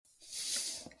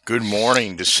Good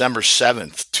morning, December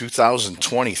 7th,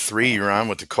 2023. You're on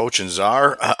with the Coach and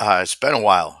Czar. It's been a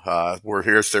while. We're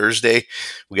here Thursday.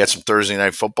 We got some Thursday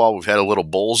night football. We've had a little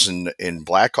Bulls and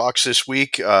Blackhawks this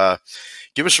week.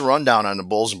 Give us a rundown on the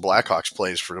Bulls and Blackhawks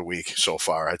plays for the week so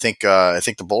far. I think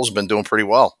the Bulls have been doing pretty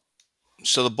well.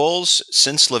 So the Bulls,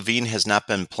 since Levine has not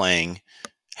been playing,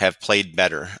 have played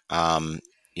better.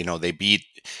 They beat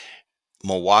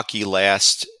Milwaukee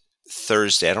last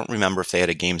Thursday. I don't remember if they had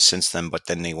a game since then, but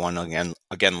then they won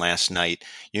again last night.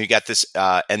 You got this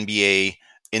NBA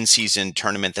in-season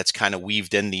tournament that's kind of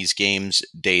weaved in these games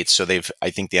dates. So I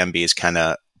think the NBA has kind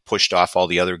of pushed off all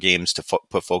the other games to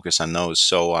put focus on those.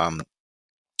 So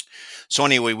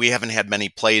anyway, we haven't had many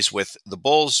plays with the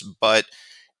Bulls, but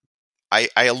I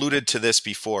alluded to this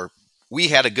before. We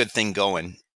had a good thing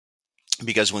going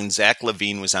because when Zach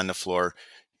LaVine was on the floor,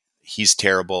 he's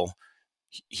terrible.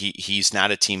 He's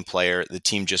not a team player. The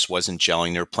team just wasn't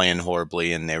gelling. They were playing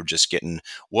horribly, and they were just getting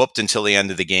whooped until the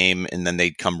end of the game, and then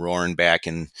they'd come roaring back,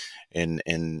 and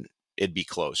it'd be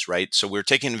close, right? So we're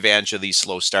taking advantage of these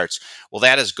slow starts. Well,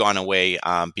 that has gone away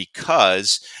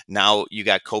because now you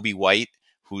got Kobe White,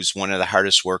 who's one of the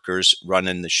hardest workers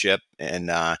running the ship,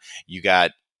 and you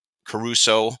got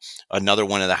Caruso, another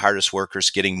one of the hardest workers,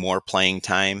 getting more playing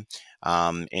time.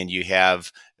 And you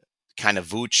have kind of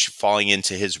Vooch falling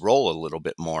into his role a little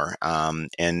bit more. And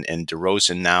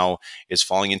DeRozan now is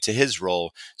falling into his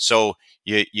role. So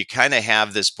you kind of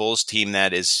have this Bulls team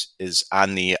that is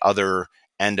on the other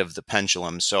end of the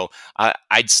pendulum. So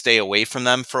I'd stay away from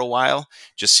them for a while,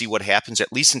 just see what happens,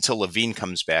 at least until Levine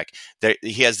comes back.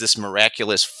 He has this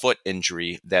miraculous foot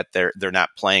injury that they're not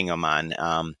playing him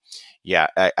on.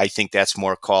 I think that's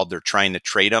more called they're trying to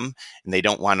trade him, and they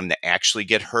don't want him to actually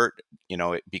get hurt,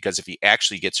 because if he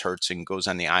actually gets hurt and goes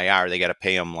on the IR, they got to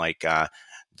pay him like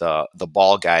the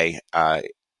ball guy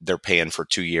they're paying for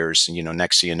 2 years. And,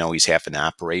 next thing you know, he's having an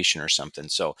operation or something.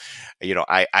 So,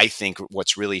 I think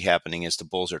what's really happening is the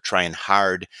Bulls are trying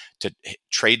hard to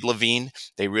trade Levine.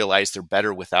 They realize they're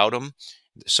better without him.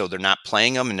 So they're not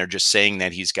playing him, and they're just saying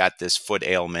that he's got this foot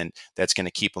ailment that's going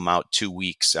to keep him out 2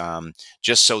 weeks,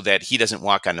 just so that he doesn't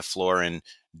walk on the floor and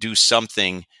do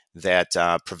something that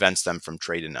prevents them from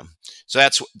trading him. So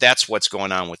that's what's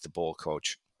going on with the Bull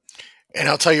coach. And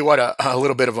I'll tell you what, a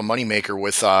little bit of a moneymaker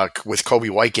with Kobe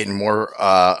White getting more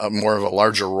of a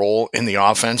larger role in the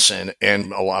offense and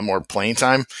a lot more playing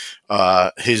time.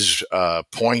 His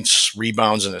points,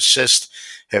 rebounds, and assists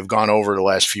have gone over the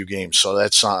last few games. So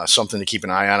that's something to keep an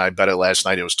eye on. I bet it last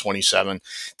night it was 27.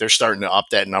 They're starting to up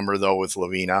that number, though, with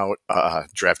Levine out.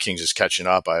 DraftKings is catching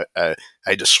up. I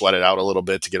had to sweat it out a little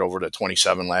bit to get over to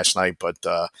 27 last night,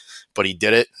 but he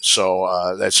did it.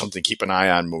 So that's something to keep an eye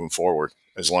on moving forward.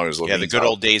 As long as Levine's the good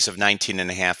old days of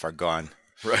 19.5 are gone.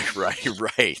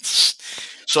 Right.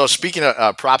 So speaking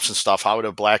of props and stuff, how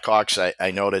the Blackhawks?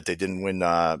 I know that they didn't win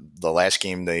the last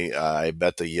game. I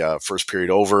bet the first period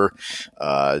over.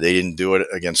 They didn't do it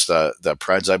against the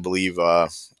Preds, I believe,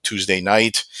 Tuesday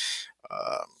night.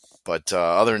 But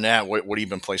other than that, what have you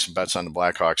been placing bets on the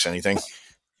Blackhawks? Anything?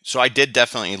 So I did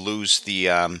definitely lose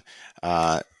the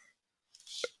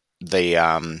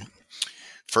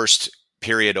first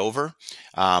period over.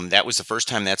 That was the first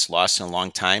time that's lost in a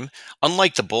long time.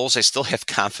 Unlike the Bulls, I still have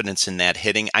confidence in that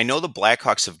hitting. I know the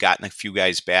Blackhawks have gotten a few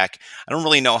guys back. I don't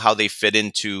really know how they fit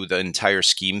into the entire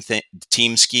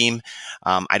team scheme.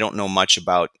 I don't know much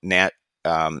about the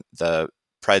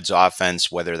Preds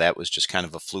offense, whether that was just kind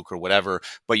of a fluke or whatever.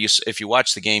 But if you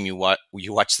watch the game, you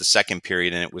watch the second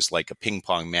period, and it was like a ping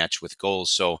pong match with goals.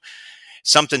 So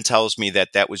something tells me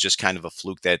that was just kind of a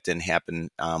fluke that didn't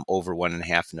happen over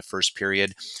 1.5 in the first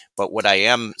period. But what I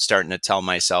am starting to tell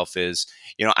myself is,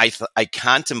 I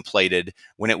contemplated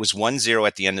when it was 1-0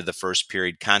 at the end of the first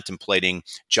period, contemplating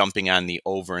jumping on the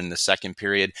over in the second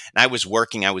period. And I was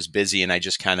working, I was busy, and I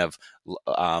just kind of,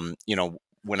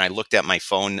 when I looked at my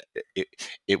phone,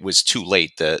 it was too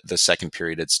late. The second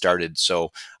period had started.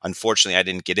 So unfortunately, I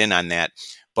didn't get in on that.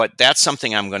 But that's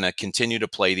something I'm going to continue to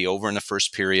play, the over in the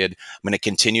first period. I'm going to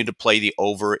continue to play the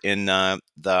over in the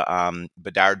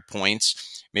Bedard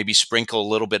points, maybe sprinkle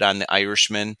a little bit on the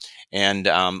Irishman. And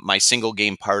my single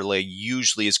game parlay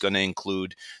usually is going to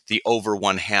include the over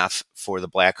 1/2 for the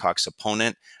Blackhawks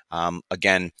opponent.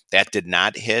 Again, that did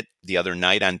not hit the other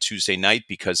night on Tuesday night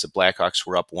because the Blackhawks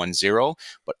were up 1-0.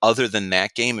 But other than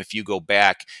that game, if you go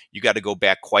back, you got to go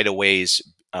back quite a ways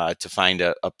to find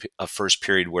a first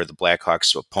period where the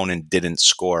Blackhawks opponent didn't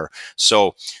score.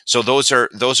 So those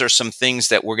are some things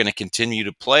that we're going to continue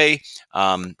to play.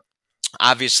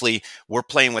 Obviously, we're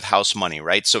playing with house money,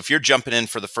 right? So if you're jumping in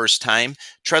for the first time,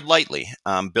 tread lightly,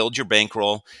 build your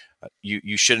bankroll.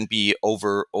 you shouldn't be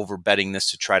over betting this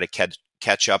to try to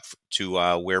catch up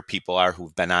to where people are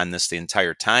who've been on this the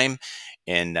entire time.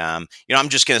 And I'm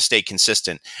just going to stay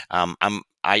consistent.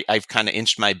 I've kind of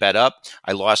inched my bet up.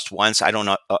 I lost once. I don't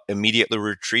immediately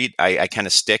retreat. I kind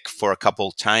of stick for a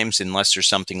couple times unless there's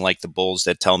something like the Bulls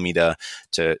that tell me to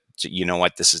you know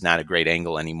what, this is not a great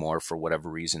angle anymore for whatever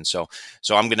reason. So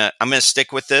I'm gonna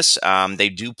stick with this. They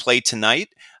do play tonight.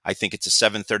 I think it's a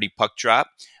 7:30 puck drop.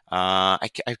 I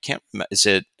can't remember. Is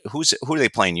it who are they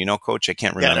playing? You know, Coach, I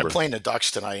can't remember. Yeah, they're playing the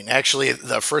Ducks tonight. And actually,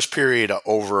 the first period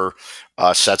over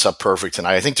sets up perfect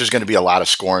tonight. I think there's going to be a lot of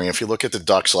scoring. If you look at the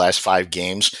Ducks' last 5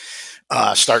 games,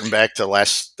 starting back to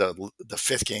the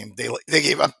fifth game, they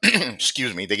gave up.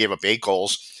 Excuse me, they gave up 8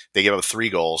 goals. They gave up 3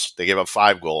 goals. They gave up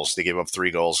 5 goals. They gave up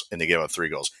 3 goals, and they gave up 3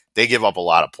 goals. They give up a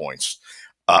lot of points.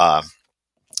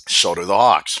 So do the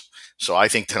Hawks. So I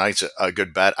think tonight's a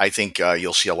good bet. I think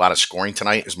you'll see a lot of scoring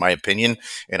tonight, is my opinion,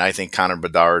 and I think Connor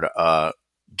Bedard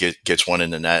gets one in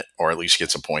the net, or at least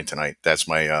gets a point tonight. That's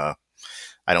my.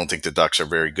 I don't think the Ducks are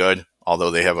very good,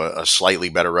 although they have a slightly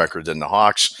better record than the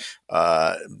Hawks.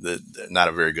 Not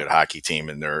a very good hockey team,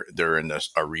 and they're in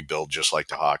a rebuild just like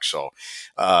the Hawks. So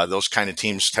those kind of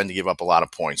teams tend to give up a lot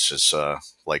of points, as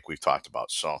like we've talked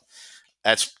about. So.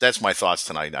 That's my thoughts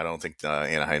tonight. I don't think the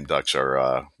Anaheim Ducks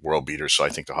are world beaters, so I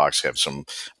think the Hawks have some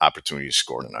opportunity to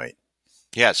score tonight.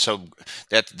 Yeah, so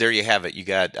there you have it. You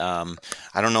got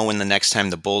I don't know when the next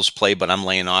time the Bulls play, but I'm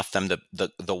laying off them.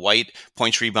 The White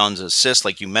points, rebounds, assists,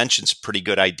 like you mentioned, is a pretty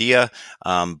good idea.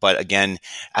 But again,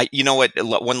 you know what?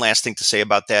 One last thing to say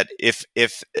about that: if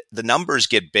the numbers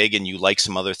get big and you like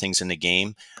some other things in the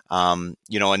game,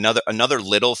 another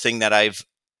little thing that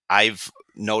I've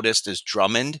noticed is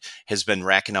Drummond has been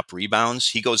racking up rebounds.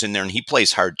 He goes in there and he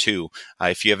plays hard too.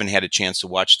 If you haven't had a chance to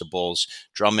watch the Bulls,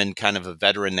 Drummond, kind of a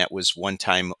veteran that was one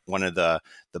time one of the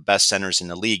best centers in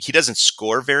the league. He doesn't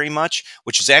score very much,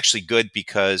 which is actually good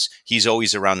because he's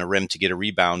always around the rim to get a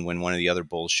rebound when one of the other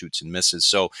Bulls shoots and misses.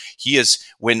 So he is,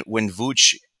 when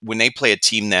they play a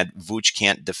team that Vooch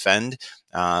can't defend,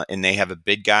 and they have a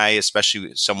big guy,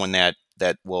 especially someone that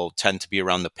will tend to be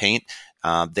around the paint,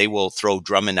 they will throw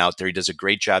Drummond out there. He does a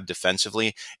great job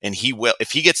defensively, and he will,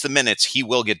 if he gets the minutes, he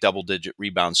will get double-digit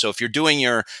rebounds. So if you're doing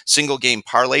your single-game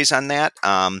parlays on that,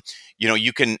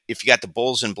 you can, if you got the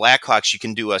Bulls and Blackhawks, you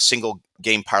can do a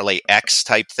single-game parlay X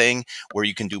type thing where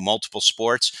you can do multiple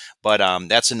sports. But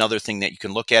that's another thing that you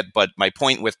can look at. But my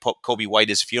point with Coby White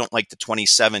is, if you don't like the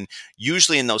 27,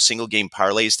 usually in those single-game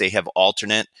parlays, they have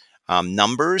alternate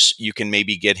numbers. You can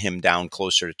maybe get him down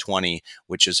closer to 20,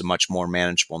 which is a much more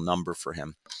manageable number for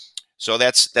him. So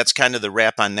that's kind of the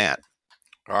wrap on that.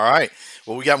 All right.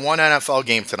 Well, we got one NFL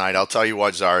game tonight. I'll tell you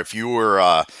what, Czar, if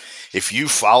you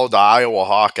followed the Iowa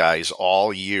Hawkeyes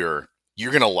all year,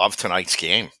 you're going to love tonight's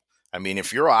game. I mean,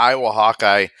 if you're an Iowa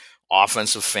Hawkeye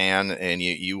offensive fan and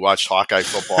you watched Hawkeye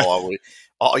football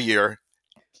all year,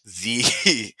 the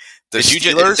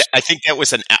Steelers. I think that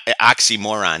was an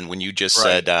oxymoron when you just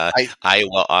said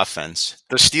Iowa offense.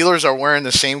 The Steelers are wearing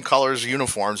the same colors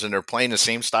uniforms and they're playing the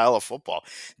same style of football.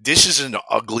 This is an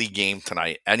ugly game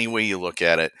tonight, any way you look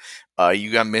at it.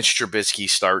 You got Mitch Trubisky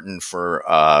starting for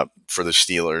the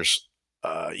Steelers.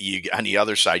 On the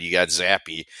other side, you got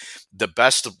Zappy, the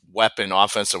best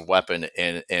offensive weapon,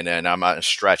 and I'm not a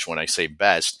stretch when I say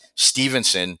best.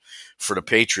 Stevenson for the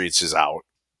Patriots is out.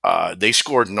 They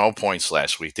scored no points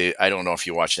last week. I don't know if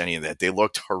you watched any of that. They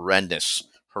looked horrendous.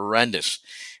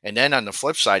 And then on the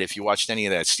flip side, if you watched any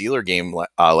of that Steeler game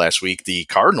last week, the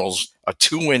Cardinals, a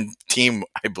 2-win team,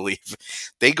 I believe,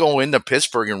 they go into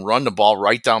Pittsburgh and run the ball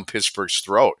right down Pittsburgh's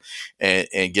throat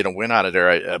and get a win out of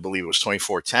there. I believe it was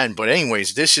 24-10. But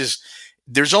anyways,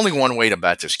 there's only one way to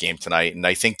bet this game tonight, and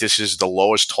I think this is the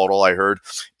lowest total I heard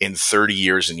in 30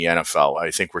 years in the NFL.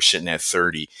 I think we're sitting at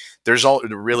 30. There's all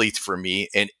really for me,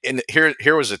 and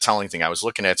here was a telling thing. I was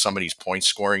looking at somebody's point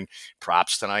scoring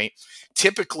props tonight.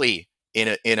 Typically, in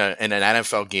an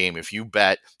NFL game, if you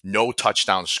bet no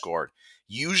touchdown scored,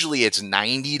 usually it's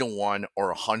 90-1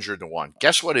 or 100-1.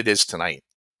 Guess what it is tonight?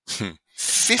 15.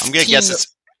 I'm gonna guess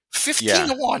it's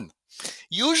 15-1.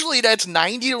 Usually that's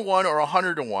 90-1 or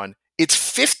 100-1. It's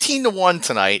 15-1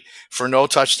 tonight for no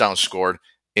touchdown scored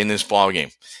in this ball game,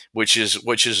 which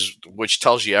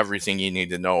tells you everything you need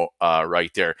to know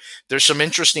right there. There's some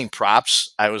interesting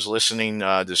props. I was listening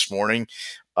this morning.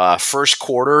 First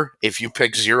quarter, if you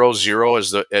pick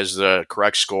 0-0 as the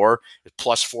correct score, it's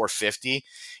plus 450.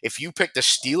 If you pick the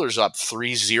Steelers up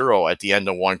 3-0 at the end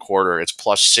of one quarter, it's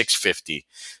plus 650.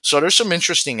 So there's some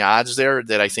interesting odds there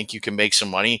that I think you can make some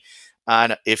money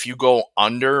on. If you go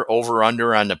over on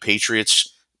the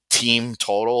Patriots team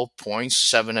total points,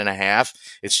 7.5.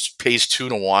 It pays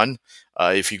 2-1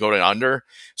 if you go to under.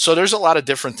 So there's a lot of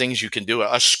different things you can do.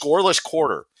 A scoreless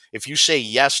quarter. If you say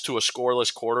yes to a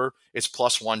scoreless quarter, it's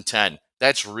plus 110.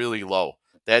 That's really low.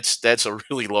 That's a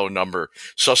really low number.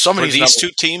 So some of For these these numbers, two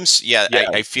teams, yeah, yeah,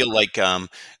 I feel like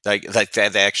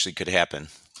that actually could happen.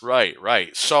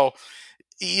 right. So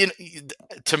you know,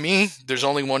 to me, there's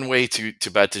only one way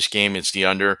to bet this game. It's the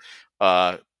under.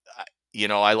 Uh,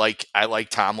 I like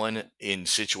Tomlin in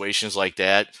situations like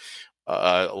that,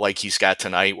 like he's got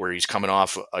tonight, where he's coming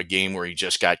off a game where he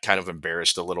just got kind of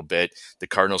embarrassed a little bit. The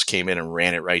Cardinals came in and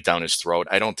ran it right down his throat.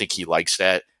 I don't think he likes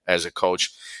that as a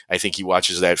coach. I think he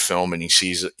watches that film and he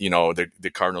sees,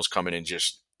 the Cardinals coming in,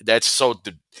 just that's so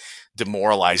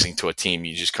demoralizing to a team.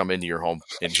 You just come into your home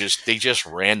and they just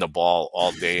ran the ball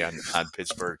all day on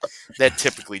Pittsburgh. That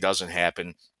typically doesn't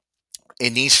happen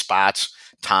in these spots.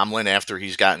 Tomlin, after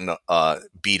he's gotten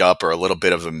beat up or a little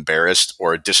bit of embarrassed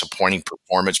or a disappointing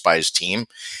performance by his team,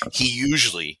 he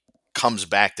usually comes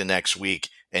back the next week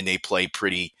and they play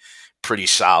pretty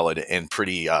solid and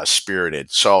pretty spirited.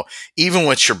 So even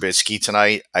with Trubisky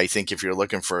tonight, I think if you're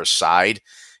looking for a side,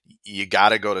 you got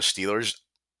to go to Steelers.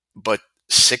 But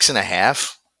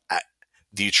 6.5,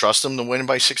 do you trust them to win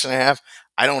by 6.5?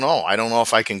 I don't know. I don't know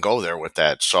if I can go there with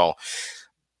that. So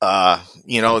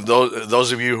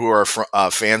those of you who are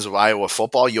fans of Iowa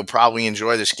football, you'll probably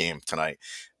enjoy this game tonight.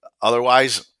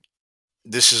 Otherwise,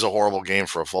 this is a horrible game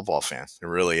for a football fan. It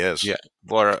really is. Yeah,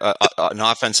 or an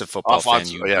offensive football fan.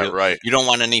 Yeah, right. You don't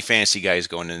want any fancy guys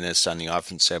going in this on the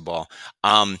offensive ball.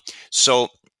 So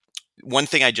one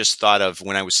thing I just thought of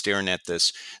when I was staring at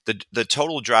this, the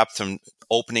total dropped from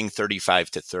opening 35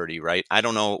 to 30, right? I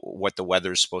don't know what the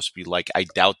weather is supposed to be like. I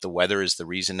doubt the weather is the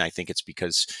reason. I think it's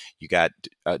because you got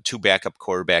two backup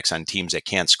quarterbacks on teams that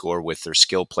can't score with their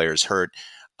skill players hurt.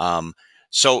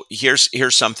 So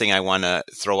here's something I want to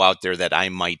throw out there that I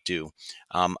might do.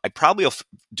 I probably will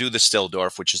do the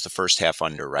Stilldorf, which is the first half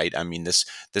under, right? I mean,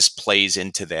 this plays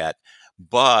into that.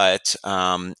 But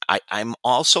I'm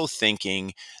also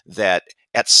thinking that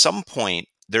at some point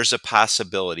there's a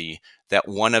possibility that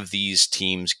one of these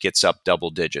teams gets up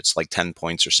double digits, like 10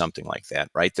 points or something like that,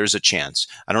 right? There's a chance.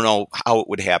 I don't know how it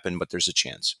would happen, but there's a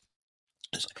chance.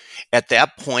 At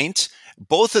that point,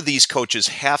 both of these coaches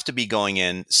have to be going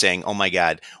in saying, oh my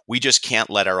God, we just can't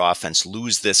let our offense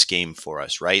lose this game for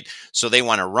us, right? So they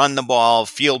want to run the ball,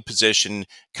 field position,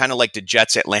 kind of like the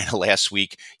Jets Atlanta last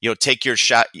week. Take your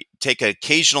shot, take an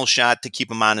occasional shot to keep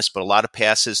them honest, but a lot of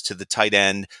passes to the tight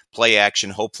end, play action.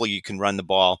 Hopefully you can run the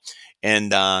ball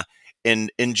and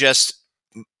just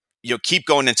keep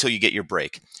going until you get your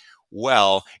break.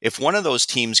 Well, if one of those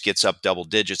teams gets up double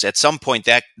digits, at some point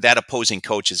that opposing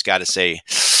coach has got to say,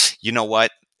 you know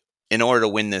what? In order to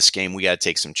win this game, we got to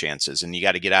take some chances, and you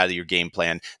got to get out of your game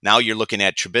plan. Now you're looking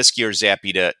at Trubisky or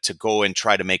Zappi to go and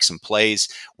try to make some plays,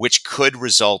 which could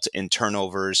result in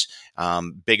turnovers,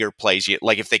 bigger plays.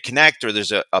 Like if they connect or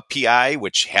there's a PI,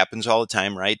 which happens all the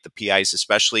time, right? The PIs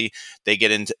especially, they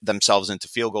get themselves into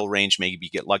field goal range, maybe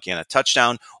get lucky on a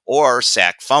touchdown or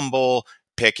sack, fumble,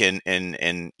 pick and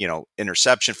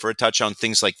interception for a touchdown,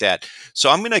 things like that. So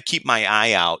I'm going to keep my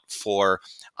eye out for,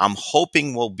 I'm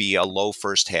hoping will be a low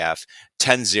first half,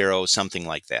 10-0, something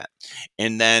like that.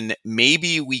 And then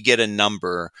maybe we get a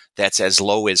number that's as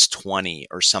low as 20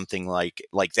 or something like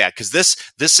that. Because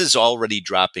this is already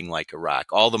dropping like a rock.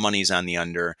 All the money's on the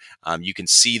under. You can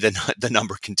see the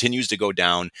number continues to go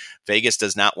down. Vegas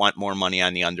does not want more money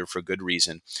on the under for good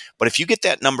reason. But if you get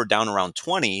that number down around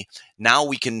 20, now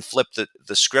we can flip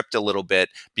the script a little bit,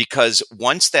 because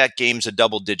once that game's a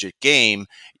double-digit game,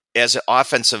 as an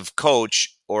offensive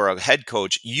coach or a head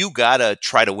coach, you got to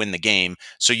try to win the game.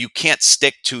 So you can't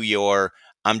stick to your,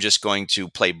 I'm just going to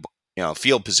play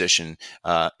field position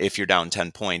if you're down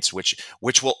 10 points, which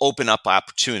will open up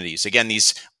opportunities. Again,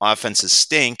 these offenses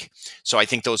stink. So I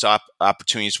think those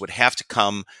opportunities would have to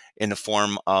come in the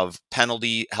form of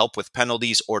help with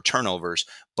penalties or turnovers.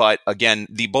 But again,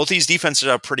 both these defenses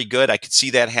are pretty good. I could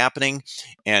see that happening.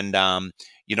 And,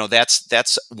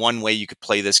 that's one way you could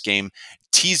play this game.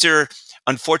 Teaser,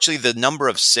 unfortunately, the number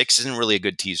of 6 isn't really a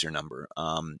good teaser number,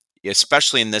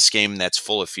 especially in this game that's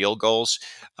full of field goals,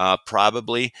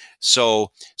 probably.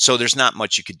 So there's not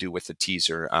much you could do with the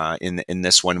teaser in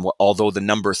this one. Although the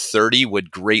number 30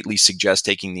 would greatly suggest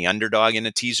taking the underdog in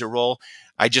a teaser role,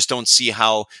 I just don't see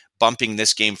how bumping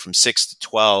this game from 6 to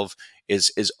 12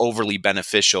 is overly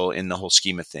beneficial in the whole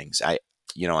scheme of things. I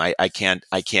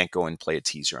can't go and play a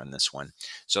teaser on this one.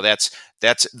 So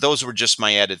those were just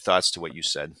my added thoughts to what you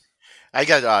said. I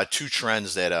got two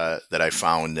trends that I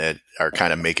found that are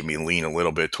kind of making me lean a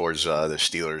little bit towards the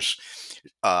Steelers.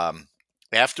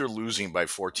 After losing by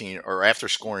 14 or after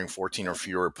scoring 14 or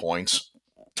fewer points,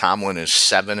 Tomlin is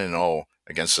 7-0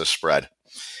 against the spread.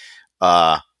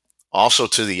 Also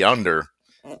to the under,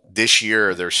 this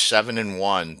year they're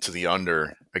 7-1 to the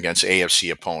under against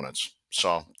AFC opponents.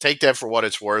 So take that for what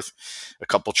it's worth. A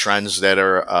couple trends that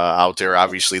are out there.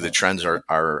 Obviously, the trends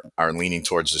are leaning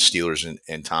towards the Steelers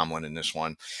and Tomlin in this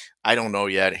one. I don't know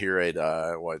yet. Here at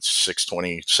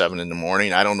 6:27 in the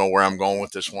morning. I don't know where I'm going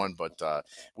with this one, but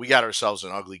we got ourselves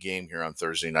an ugly game here on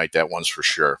Thursday night. That one's for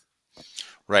sure.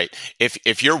 Right.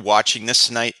 If you're watching this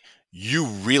tonight, you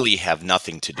really have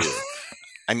nothing to do.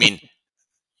 I mean,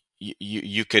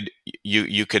 you could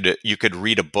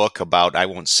read a book about, I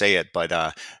won't say it, but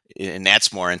and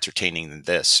that's more entertaining than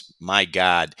this. My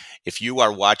God, if you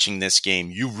are watching this game,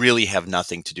 you really have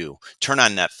nothing to do. Turn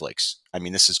on Netflix. I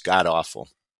mean, this is god awful.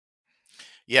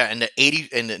 Yeah,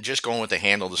 and just going with the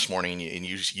handle this morning, and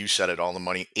you said it all, the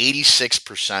money,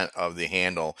 86% of the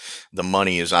handle, the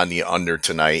money is on the under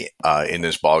tonight in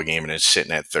this ball game, and it's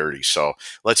sitting at 30. So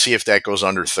let's see if that goes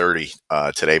under 30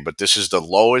 today. But this is the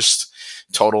lowest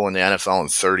total in the NFL in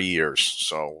 30 years.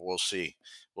 So we'll see.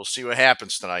 We'll see what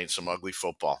happens tonight in some ugly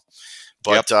football.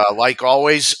 But like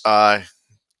always,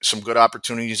 some good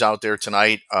opportunities out there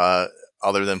tonight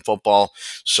other than football.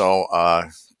 So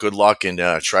good luck and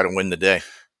try to win the day.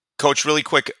 Coach, really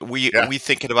quick, we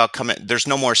thinking about coming. There's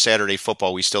no more Saturday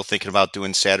football. We still thinking about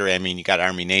doing Saturday. I mean, you got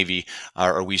Army Navy.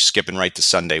 Are we skipping right to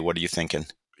Sunday? What are you thinking?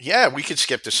 Yeah, we could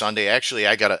skip to Sunday. Actually,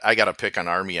 I got a pick on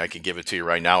Army. I can give it to you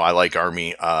right now. I like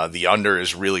Army. The under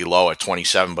is really low at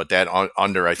 27, but that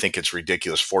under, I think it's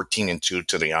ridiculous. 14-2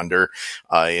 to the under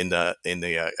in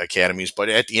the academies. But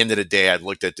at the end of the day, I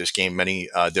looked at this game many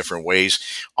different ways.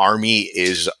 Army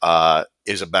is a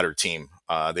better team.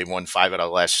 They won 5 out of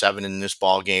the last 7 in this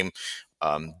ball game.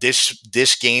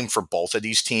 This game for both of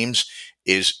these teams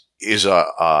is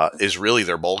really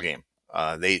their bowl game.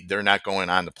 They're not going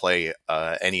on to play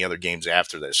any other games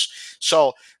after this.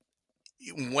 So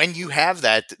when you have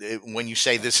that, when you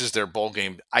say this is their bowl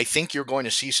game, I think you're going to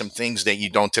see some things that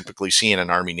you don't typically see in an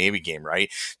Army Navy game, right?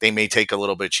 They may take a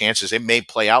little bit of chances. It may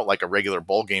play out like a regular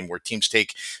bowl game where teams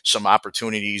take some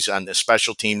opportunities on the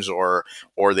special teams or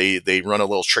they run a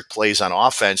little trick plays on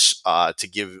offense to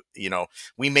give,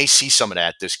 we may see some of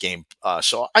that this game.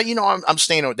 So I'm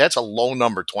staying, that's a low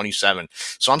number, 27.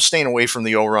 So I'm staying away from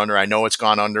the over-under. I know it's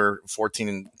gone under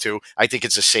 14-2. I think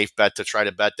it's a safe bet to try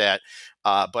to bet that.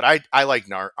 But I like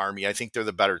Army. I think they're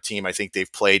the better team. I think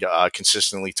they've played a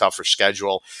consistently tougher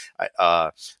schedule.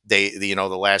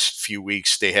 The last few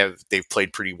weeks they've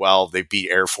played pretty well. They beat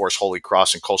Air Force, Holy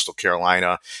Cross, and Coastal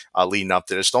Carolina leading up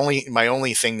to this. My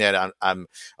only thing that I'm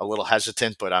a little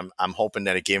hesitant, but I'm hoping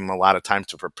that it gave them a lot of time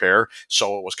to prepare.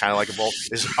 So it was kind of like a bowl.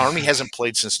 Is Army hasn't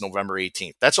played since November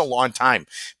 18th. That's a long time.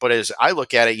 But as I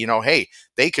look at it, hey,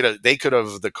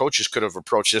 the coaches could have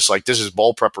approached this like, this is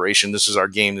bowl preparation. This is our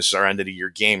game. This is our end of the year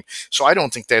game. So I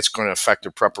don't think that's going to affect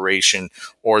their preparation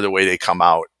or the way they come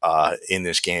out in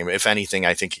this game. If anything,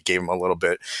 I think it gave them a little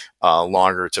bit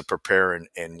longer to prepare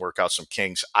and work out some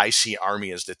kinks. I see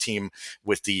Army as the team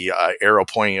with the arrow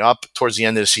pointing up towards the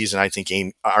end of the season. I think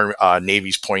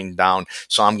Navy's pointing down.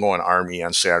 So I'm going Army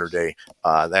on Saturday.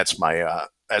 That's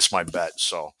my bet.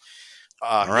 So.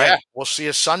 All right. Yeah, we'll see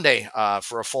you Sunday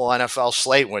for a full NFL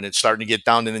slate when it's starting to get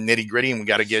down to the nitty gritty, and we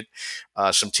got to get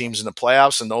some teams in the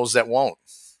playoffs and those that won't.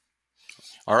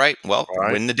 All right. Well,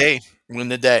 win the day. Win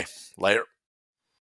the day. Later.